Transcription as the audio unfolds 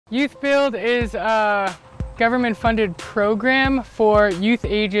YouthBuild is a government-funded program for youth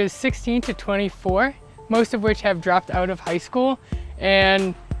ages 16 to 24, most of which have dropped out of high school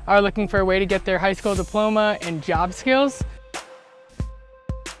and are looking for a way to get their high school diploma and job skills.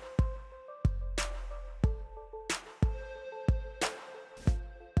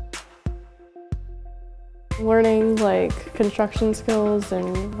 Learning like construction skills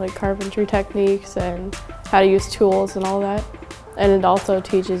and like carpentry techniques and how to use tools and all that. And it also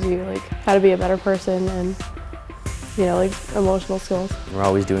teaches you like how to be a better person and, you know, like emotional skills. We're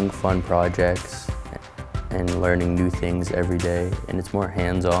always doing fun projects and learning new things every day, and it's more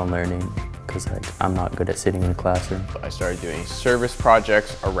hands-on learning because I'm not good at sitting in a classroom. I started doing service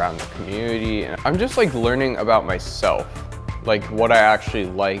projects around the community, and I'm just like learning about myself, like what I actually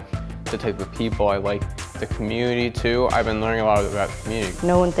like, the type of people I like, the community too. I've been learning a lot about the community.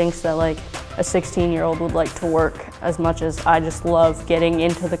 No one thinks that like a 16-year-old would like to work as much as I just love getting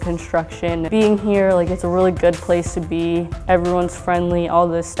into the construction. Being here, like it's a really good place to be. Everyone's friendly, all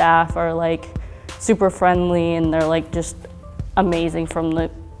the staff are like super friendly and they're like just amazing from the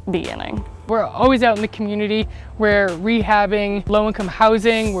beginning. We're always out in the community. We're rehabbing low-income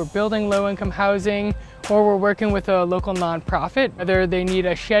housing, we're building low-income housing, or we're working with a local nonprofit, whether they need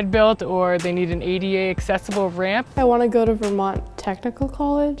a shed built or they need an ADA accessible ramp. I want to go to Vermont Technical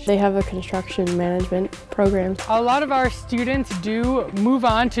College. They have a construction management program. A lot of our students do move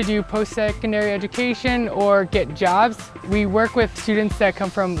on to do post-secondary education or get jobs. We work with students that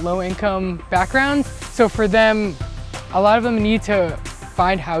come from low-income backgrounds, so for them, a lot of them need to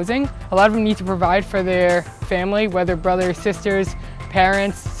find housing. A lot of them need to provide for their family, whether brothers, sisters,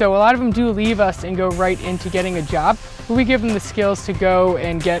 parents. So a lot of them do leave us and go right into getting a job. But we give them the skills to go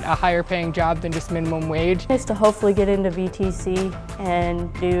and get a higher paying job than just minimum wage. It's to hopefully get into VTC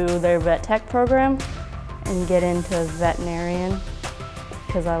and do their vet tech program and get into veterinarian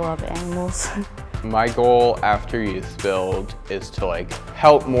because I love animals. My goal after YouthBuild is to like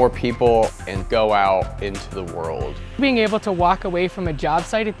help more people and go out into the world. Being able to walk away from a job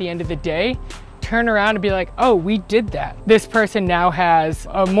site at the end of the day, turn around and be like, oh, we did that. This person now has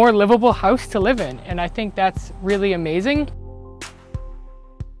a more livable house to live in, and I think that's really amazing.